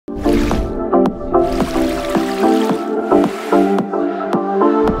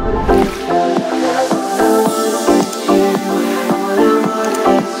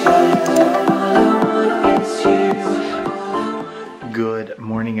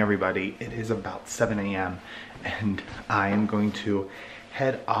everybody. It is about 7 a.m. and I am going to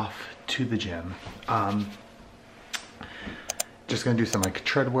head off to the gym. Just gonna do some like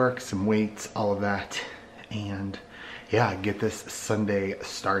tread work, some weights, all of that, and yeah, get this Sunday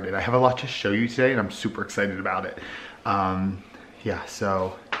started. I have a lot to show you today and I'm super excited about it. Yeah,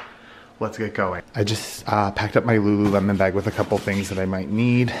 so let's get going. I just packed up my Lululemon bag with a couple things that I might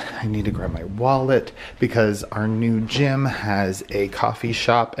need. I need to grab my wallet because our new gym has a coffee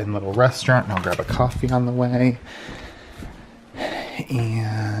shop and little restaurant, and I'll grab a coffee on the way.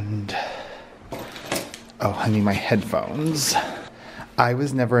 And oh, I need my headphones. I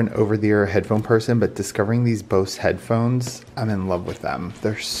was never an over-the-ear headphone person, but discovering these Bose headphones, I'm in love with them.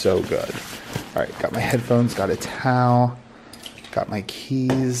 They're so good. All right, got my headphones, got a towel, got my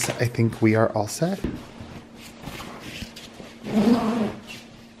keys. I think we are all set.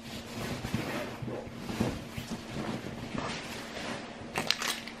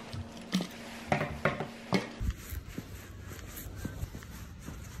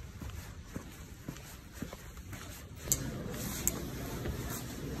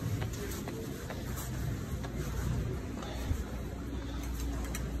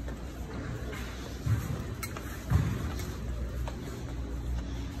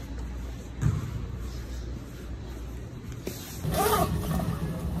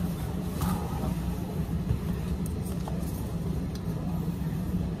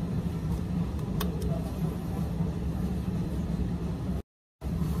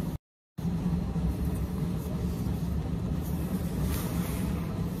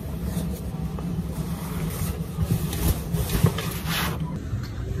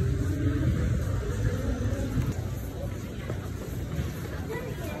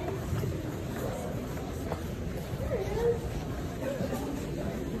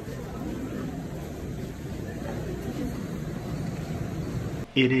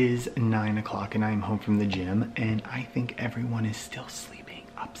 It is 9 o'clock and I'm home from the gym, and I think everyone is still sleeping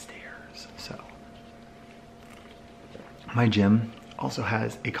upstairs. So my gym also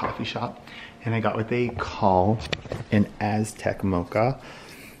has a coffee shop, and I got what they call an Aztec mocha.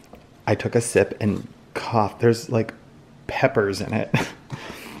 I took a sip and coughed. There's like peppers in it.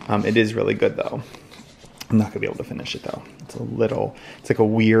 It is really good though. I'm not gonna be able to finish it though. It's like a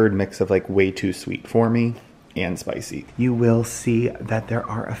weird mix of like way too sweet for me and spicy. You will see that there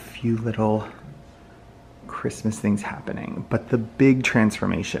are a few little Christmas things happening, but the big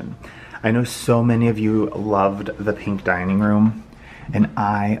transformation. I know so many of you loved the pink dining room, and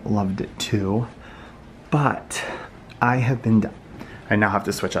I loved it too, but I now have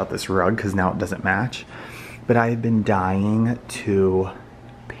to switch out this rug because now it doesn't match, but I have been dying to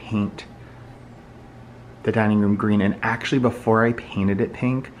paint the dining room green, and actually before I painted it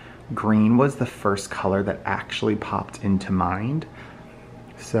pink, green was the first color that actually popped into mind.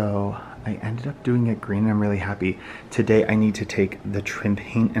 So I ended up doing it green, and I'm really happy. Today I need to take the trim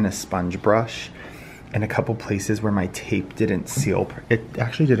paint and a sponge brush, and a couple places where my tape didn't seal. It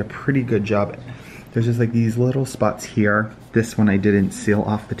actually did a pretty good job. There's just like these little spots here. This one I didn't seal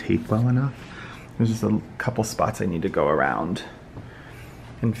off the tape well enough. There's just a couple spots I need to go around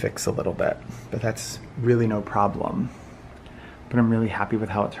and fix a little bit, but that's really no problem. But I'm really happy with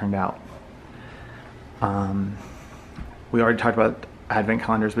how it turned out. We already talked about advent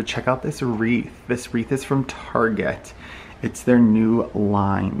calendars, but check out this wreath. This wreath is from Target. It's their new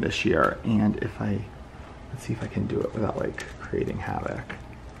line this year. And let's see if I can do it without like creating havoc.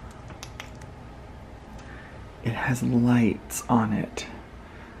 It has lights on it.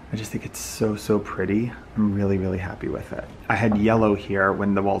 I just think it's so, so pretty. I'm really, really happy with it. I had yellow here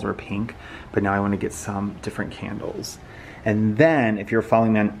when the walls were pink, but now I want to get some different candles. And then, if you're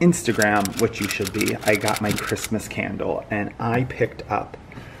following me on Instagram, which you should be, I got my Christmas candle, and I picked up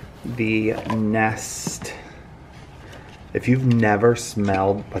the Nest. If you've never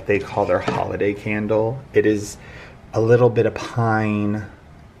smelled what they call their holiday candle, it is a little bit of pine.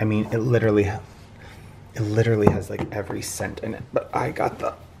 I mean, it literally has like every scent in it. But I got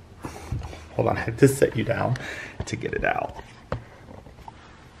the, hold on, I have to set you down to get it out.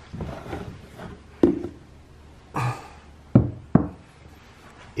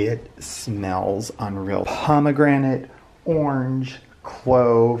 It smells unreal. Pomegranate, orange,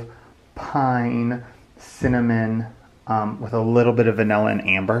 clove, pine, cinnamon, with a little bit of vanilla and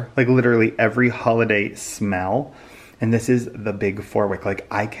amber. Like literally every holiday smell. And this is the big 4-wick. Like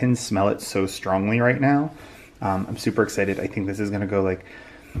I can smell it so strongly right now. I'm super excited. I think this is gonna go like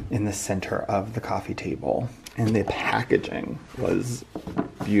in the center of the coffee table. And the packaging was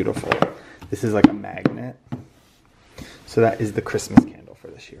beautiful. This is like a magnet. So that is the Christmas candle for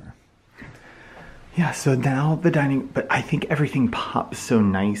this year. Yeah, so now the dining, but I think everything pops so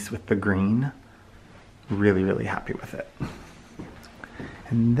nice with the green. Really, really happy with it.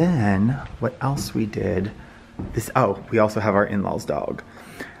 And then what else we did, we also have our in-laws dog.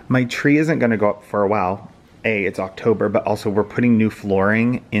 My tree isn't gonna go up for a while. It's October, but also we're putting new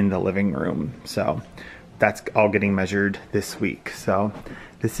flooring in the living room. So that's all getting measured this week. So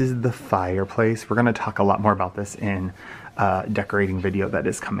this is the fireplace. We're gonna talk a lot more about this in a decorating video that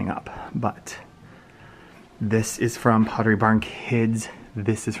is coming up. But this is from Pottery Barn Kids.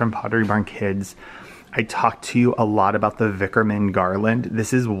 This is from Pottery Barn Kids. I talked to you a lot about the Vickerman garland.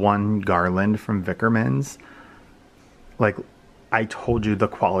 This is one garland from Vickerman's. Like, I told you the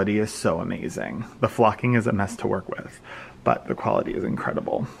quality is so amazing. The flocking is a mess to work with, but the quality is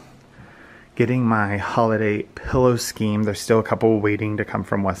incredible. Getting my holiday pillow scheme. There's still a couple waiting to come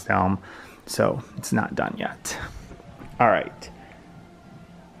from West Elm, so it's not done yet. All right.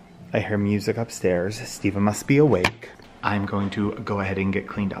 I hear music upstairs. Steven must be awake. I'm going to go ahead and get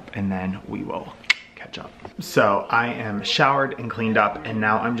cleaned up and then we will catch up. So I am showered and cleaned up and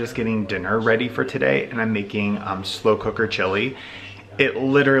now I'm just getting dinner ready for today and I'm making slow cooker chili. It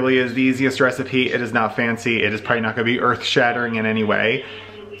literally is the easiest recipe. It is not fancy. It is probably not gonna be earth shattering in any way.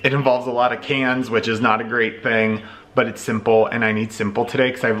 It involves a lot of cans, which is not a great thing, but it's simple and I need simple today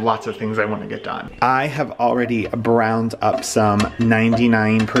because I have lots of things I want to get done. I have already browned up some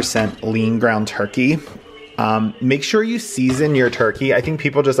 99% lean ground turkey. Make sure you season your turkey. I think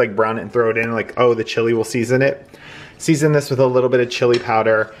people just like brown it and throw it in like, oh, the chili will season it. Season this with a little bit of chili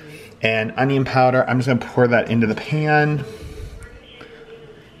powder and onion powder. I'm just gonna pour that into the pan.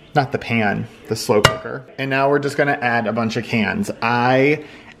 Not the pan, the slow cooker. And now we're just gonna add a bunch of cans. I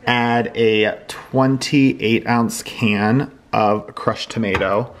add a 28-ounce can of crushed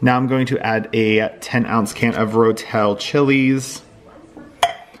tomato. Now I'm going to add a 10-ounce can of Rotel chilies.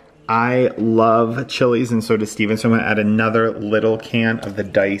 I love chilies and so does Steven, so I'm gonna add another little can of the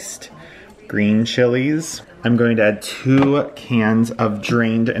diced green chilies. I'm going to add 2 cans of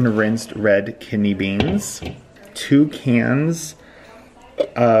drained and rinsed red kidney beans, 2 cans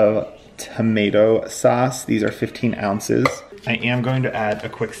of tomato sauce. These are 15 ounces. I am going to add a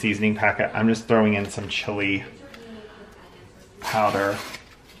quick seasoning packet. I'm just throwing in some chili powder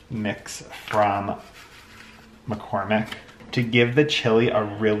mix from McCormick. To give the chili a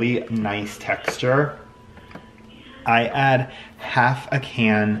really nice texture, I add half a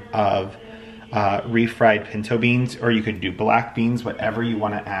can of refried pinto beans, or you could do black beans, whatever you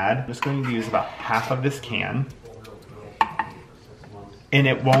want to add. I'm just going to use about half of this can. And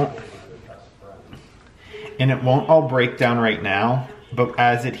it won't all break down right now, but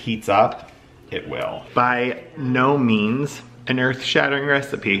as it heats up, it will. By no means an earth-shattering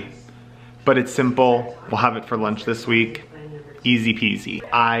recipe, but it's simple. We'll have it for lunch this week. Easy peasy.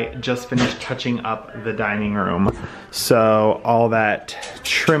 I just finished touching up the dining room. So all that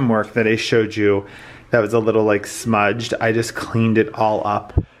trim work that I showed you, that was a little like smudged, I just cleaned it all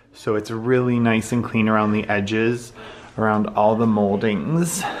up. So it's really nice and clean around the edges, around all the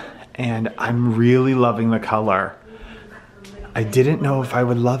moldings. And I'm really loving the color. I didn't know if I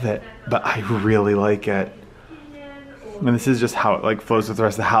would love it, but I really like it. And this is just how it like flows with the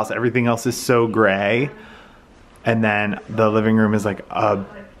rest of the house. Everything else is so gray. And then the living room is like a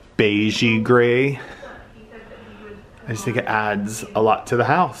beigey gray. I just think it adds a lot to the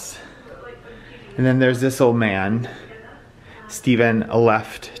house. And then there's this old man. Steven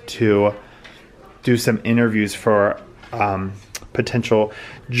left to do some interviews for potential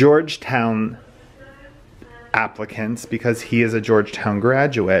Georgetown applicants because he is a Georgetown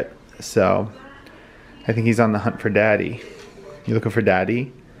graduate. So I think he's on the hunt for daddy. You looking for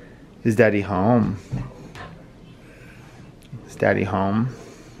daddy? Is daddy home? Is daddy home?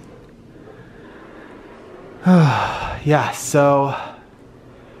 Yeah, so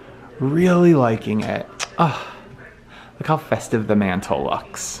really liking it. Oh, look how festive the mantle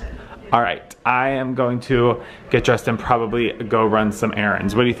looks. All right, I am going to get dressed and probably go run some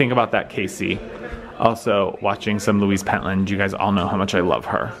errands. What do you think about that, Casey? Also, watching some Louise Pentland. You guys all know how much I love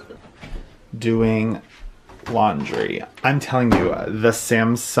her. Doing laundry. I'm telling you, the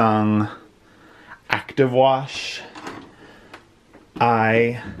Samsung Active Wash,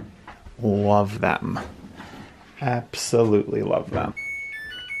 I love them. Absolutely love them.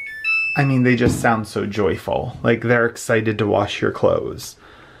 I mean, they just sound so joyful. Like they're excited to wash your clothes.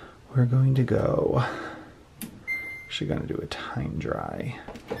 We're going to go, actually gonna do a time dry.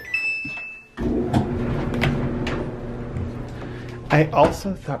 I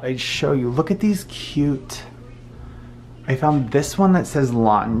also thought I'd show you, look at these cute. I found this one that says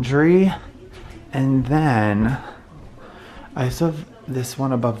laundry, and then I also have this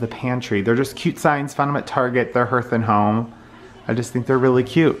one above the pantry. They're just cute signs, found them at Target. They're Hearth and Home. I just think they're really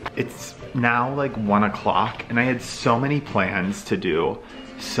cute. It's now like 1 o'clock and I had so many plans to do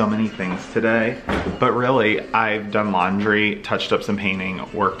so many things today, but really I've done laundry, touched up some painting,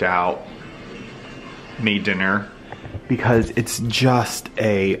 worked out, made dinner, because it's just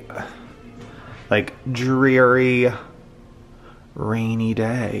a like dreary, rainy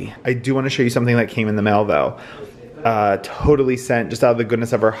day. I do want to show you something that came in the mail though. Totally sent just out of the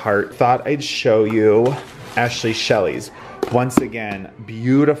goodness of her heart. Thought I'd show you Ashley Shelley's. Once again,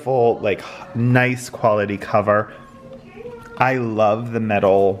 beautiful, like nice quality cover. I love the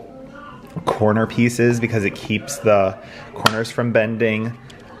metal corner pieces because it keeps the corners from bending.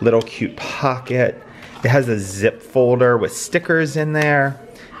 Little cute pocket. It has a zip folder with stickers in there.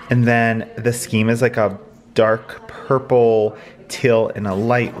 And then the scheme is like a dark purple, teal, and a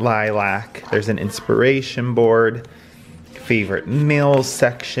light lilac. There's an inspiration board, favorite meals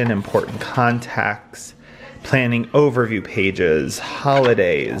section, important contacts, planning overview pages,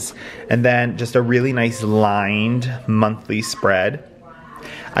 holidays, and then just a really nice lined monthly spread.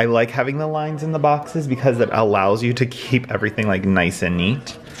 I like having the lines in the boxes because it allows you to keep everything like nice and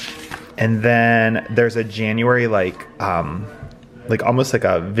neat. And then there's a January like almost like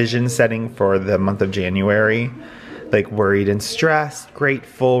a vision setting for the month of January, like worried and stressed,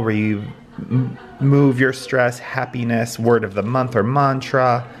 grateful, remove your stress, happiness, word of the month or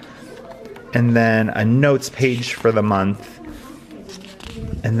mantra. And then a notes page for the month.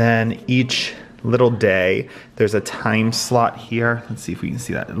 And then each little day, there's a time slot here. Let's see if we can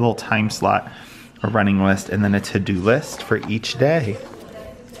see that. A little time slot, a running list, and then a to-do list for each day.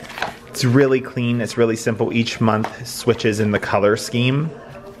 It's really clean, it's really simple. Each month switches in the color scheme.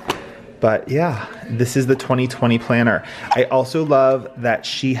 But yeah, this is the 2020 planner. I also love that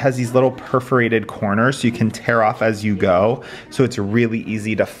she has these little perforated corners so you can tear off as you go. So it's really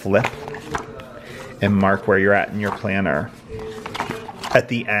easy to flip and mark where you're at in your planner. At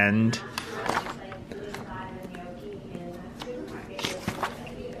the end,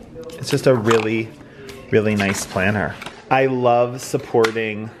 it's just a really, really nice planner. I love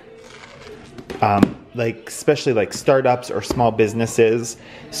supporting like especially like startups or small businesses.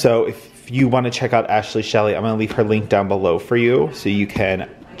 So if you want to check out Ashley Shelley, I'm going to leave her link down below for you so you can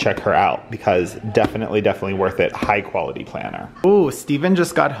check her out, because definitely worth it. High quality planner. Ooh, Steven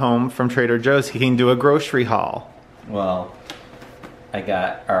just got home from Trader Joe's. He can do a grocery haul. Well, I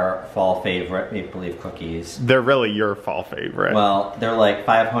got our fall favorite, Maple Leaf cookies. They're really your fall favorite. Well, they're like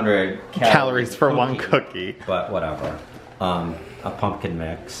 500 calories for one cookie. But whatever. A pumpkin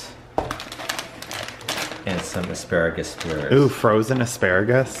mix. And some asparagus spears. Ooh, frozen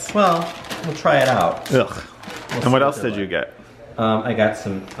asparagus? Well, we'll try it out. Ugh. And what else did you get? I got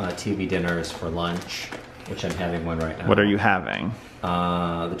some TV dinners for lunch, which I'm having one right now. What are you having?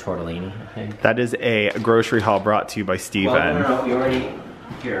 The tortellini, I think. That is a grocery haul brought to you by Steven. Well, no, we already,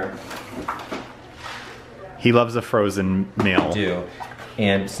 here. He loves a frozen meal. I do.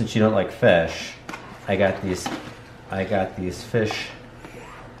 And since you don't like fish, I got these fish.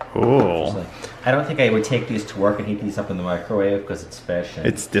 Ooh. I don't think I would take these to work and heat these up in the microwave because it's fish. And,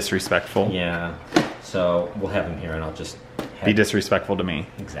 it's disrespectful. Yeah. So we'll have them here and I'll just be disrespectful to me.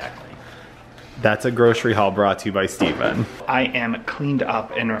 Exactly. That's a grocery haul brought to you by Steven. I am cleaned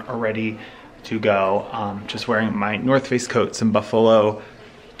up and ready to go. Just wearing my North Face coat, some Buffalo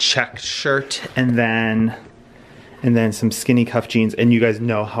check shirt, and then some skinny cuff jeans. And you guys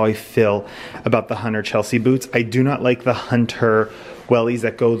know how I feel about the Hunter Chelsea boots. I do not like the Hunter wellies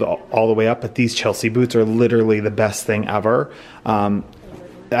that go all the way up, but these Chelsea boots are literally the best thing ever.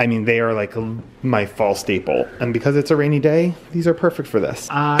 I mean, they are like my fall staple. And because it's a rainy day, these are perfect for this.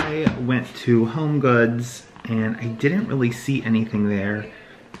 I went to Home Goods and I didn't really see anything there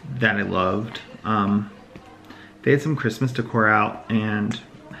that I loved. They had some Christmas decor out and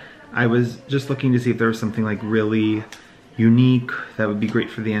I was just looking to see if there was something like really unique that would be great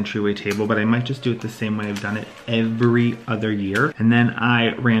for the entryway table, but I might just do it the same way I've done it every other year. And then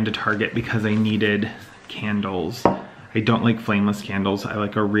I ran to Target because I needed candles. I don't like flameless candles. I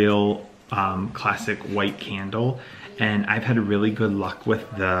like a real classic white candle. And I've had really good luck with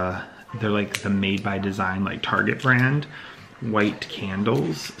they're like the Made by Design, like Target brand white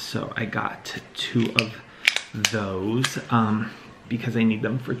candles. So I got 2 of those because I need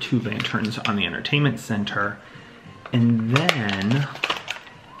them for 2 lanterns on the entertainment center. And then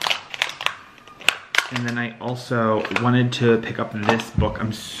I also wanted to pick up this book.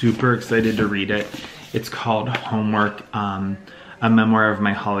 I'm super excited to read it. It's called Homework, a memoir of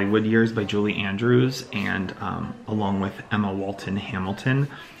my Hollywood years by Julie Andrews, and along with Emma Walton Hamilton,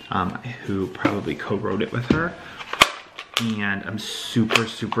 who probably co-wrote it with her. and I'm super,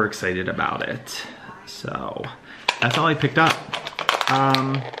 super excited about it. So that's all I picked up.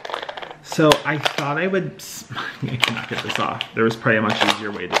 So I thought I would, I cannot get this off. There was probably a much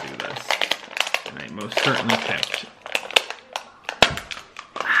easier way to do this. And I most certainly picked.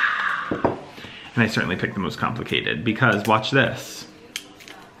 And I certainly picked the most complicated because watch this.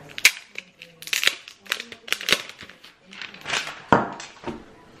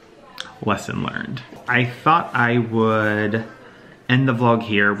 Lesson learned. I thought I would end the vlog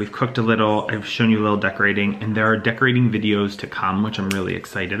here. We've cooked a little, I've shown you a little decorating, and there are decorating videos to come, which I'm really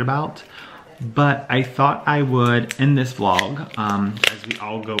excited about. But I thought I would end this vlog as we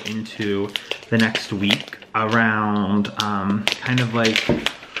all go into the next week around kind of like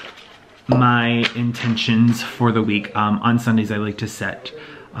my intentions for the week. On Sundays, I like to set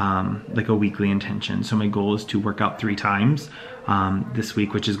like a weekly intention. So my goal is to work out 3 times this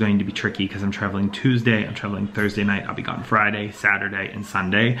week, which is going to be tricky because I'm traveling Tuesday, I'm traveling Thursday night, I'll be gone Friday, Saturday, and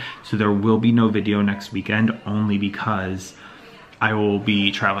Sunday. So there will be no video next weekend only because I will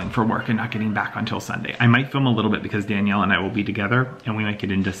be traveling for work and not getting back until Sunday. I might film a little bit because Danielle and I will be together and we might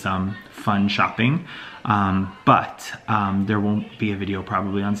get into some fun shopping. But there won't be a video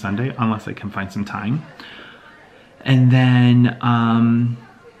probably on Sunday unless I can find some time. And then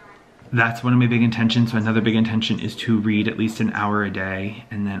that's one of my big intentions. So another big intention is to read at least an hour a day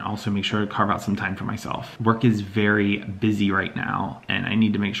and then also make sure to carve out some time for myself. Work is very busy right now and I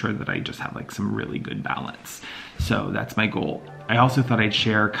need to make sure that I just have like some really good balance. So that's my goal. I also thought I'd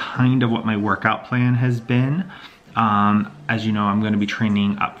share kind of what my workout plan has been. As you know, I'm going to be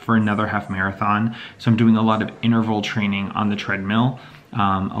training up for another half marathon. So I'm doing a lot of interval training on the treadmill.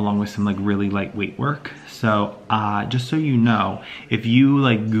 Along with some like really lightweight work. So just so you know, if you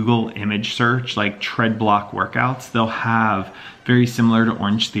like Google image search like tread block workouts, they'll have very similar to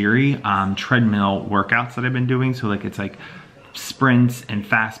Orange Theory treadmill workouts that I've been doing. So like it's like sprints and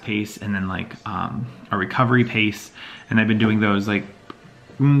fast pace and then like a recovery pace. And I've been doing those like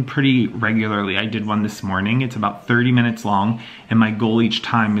pretty regularly. I did one this morning. It's about 30 minutes long and my goal each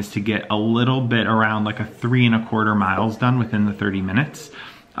time is to get a little bit around like a 3¼ miles done within the 30 minutes,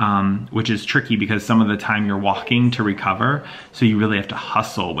 which is tricky because some of the time you're walking to recover, so you really have to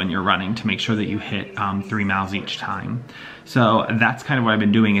hustle when you're running to make sure that you hit 3 miles each time. So that's kind of what I've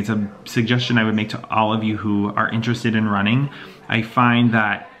been doing. It's a suggestion I would make to all of you who are interested in running. I find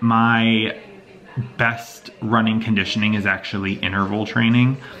that my best running conditioning is actually interval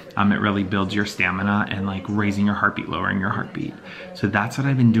training. It really builds your stamina and like raising your heartbeat, lowering your heartbeat. So that's what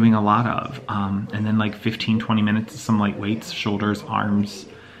I've been doing a lot of. And then like 15-20 minutes of some light weights, shoulders, arms,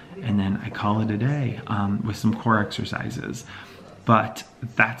 and then I call it a day with some core exercises. But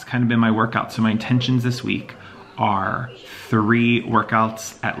that's kind of been my workout. So my intentions this week are 3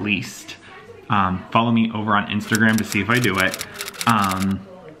 workouts at least. Follow me over on Instagram to see if I do it.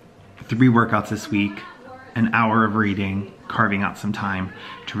 3 workouts this week, an hour of reading, carving out some time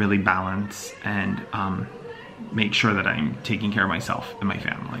to really balance and make sure that I'm taking care of myself and my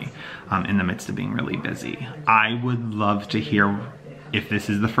family in the midst of being really busy. I would love to hear, if this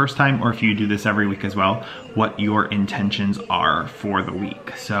is the first time or if you do this every week as well, what your intentions are for the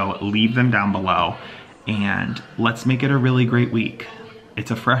week. So leave them down below and let's make it a really great week.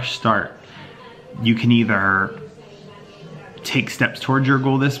 It's a fresh start. You can either take steps towards your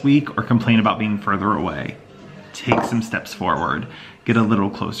goal this week or complain about being further away. Take some steps forward, get a little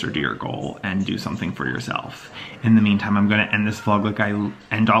closer to your goal and do something for yourself. In the meantime, I'm gonna end this vlog like I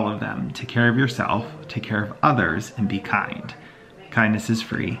end all of them. Take care of yourself, take care of others, and be kind. Kindness is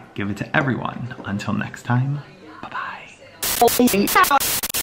free. Give it to everyone. Until next time, bye-bye.